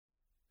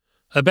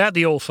About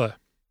the author.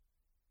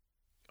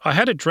 I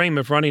had a dream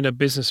of running a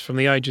business from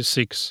the age of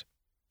 6.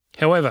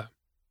 However,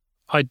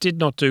 I did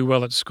not do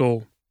well at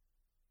school.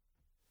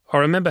 I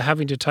remember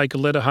having to take a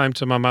letter home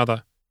to my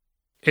mother.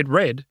 It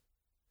read,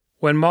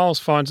 "When Miles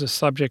finds a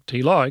subject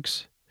he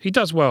likes, he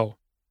does well.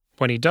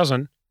 When he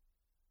doesn't,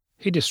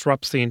 he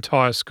disrupts the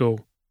entire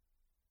school."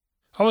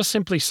 I was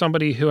simply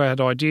somebody who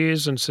had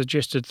ideas and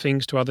suggested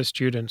things to other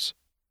students.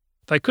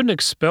 They couldn't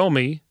expel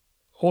me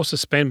or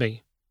suspend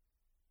me.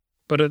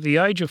 But at the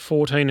age of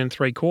 14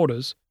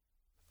 3/4,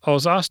 I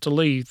was asked to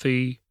leave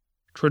the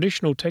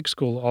traditional tech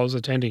school I was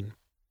attending.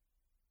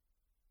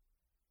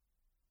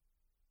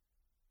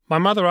 My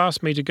mother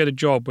asked me to get a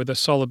job with a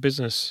solid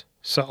business,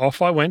 so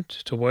off I went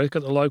to work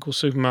at the local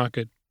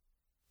supermarket.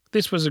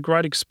 This was a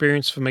great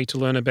experience for me to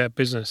learn about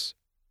business.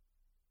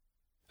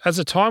 As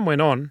the time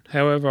went on,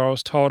 however, I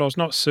was told I was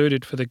not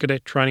suited for the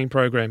cadet training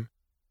program,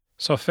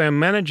 so I found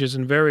managers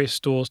in various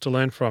stores to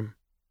learn from.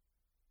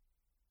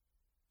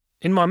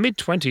 In my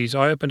mid-20s,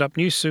 I opened up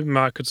new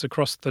supermarkets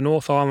across the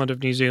North Island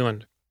of New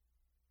Zealand.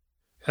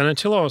 And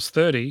until I was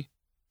 30,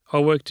 I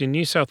worked in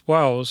New South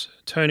Wales,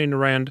 turning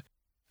around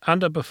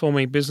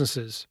underperforming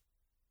businesses.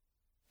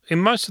 In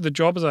most of the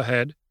jobs I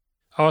had,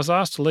 I was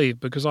asked to leave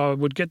because I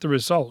would get the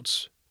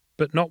results,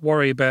 but not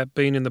worry about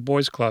being in the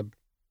boys' club.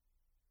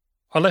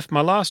 I left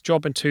my last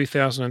job in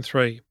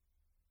 2003.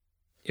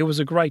 It was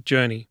a great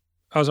journey,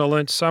 as I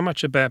learnt so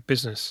much about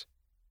business,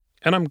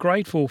 and I'm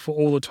grateful for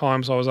all the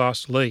times I was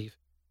asked to leave,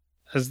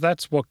 as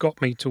that's what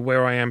got me to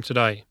where I am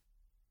today.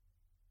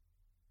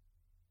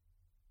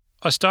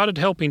 I started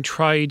helping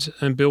trades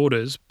and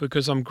builders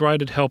because I'm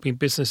great at helping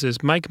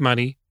businesses make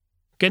money,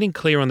 getting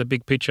clear on the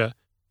big picture,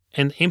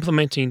 and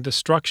implementing the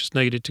structures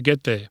needed to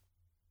get there.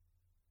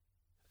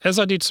 As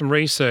I did some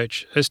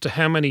research as to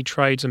how many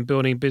trades and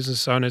building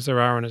business owners there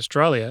are in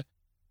Australia,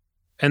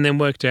 and then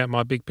worked out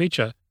my big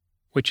picture,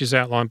 which is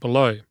outlined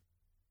below.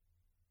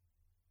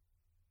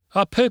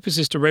 Our purpose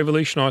is to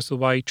revolutionise the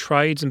way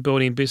trades and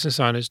building business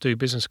owners do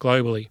business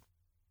globally.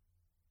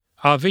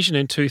 Our vision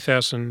in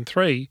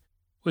 2003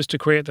 was to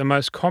create the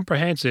most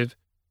comprehensive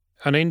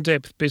and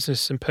in-depth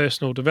business and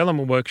personal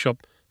development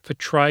workshop for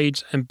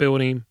trades and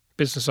building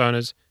business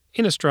owners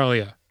in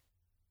Australia.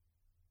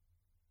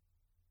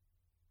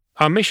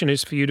 Our mission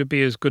is for you to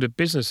be as good at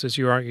business as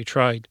you are at your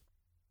trade,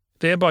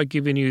 thereby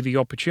giving you the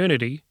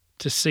opportunity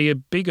to see a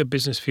bigger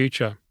business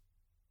future.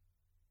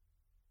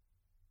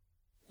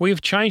 We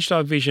have changed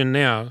our vision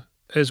now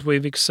as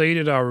we've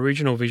exceeded our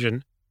original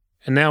vision,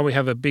 and now we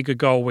have a bigger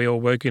goal we are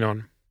working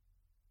on.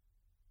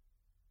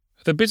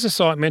 The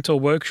BusienssSight Mentor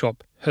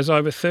Workshop has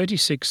over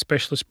 36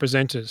 specialist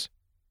presenters.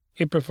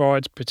 It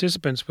provides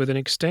participants with an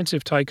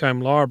extensive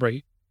take-home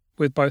library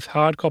with both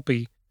hard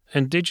copy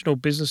and digital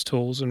business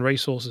tools and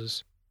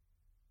resources.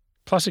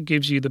 Plus it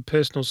gives you the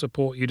personal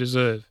support you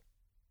deserve.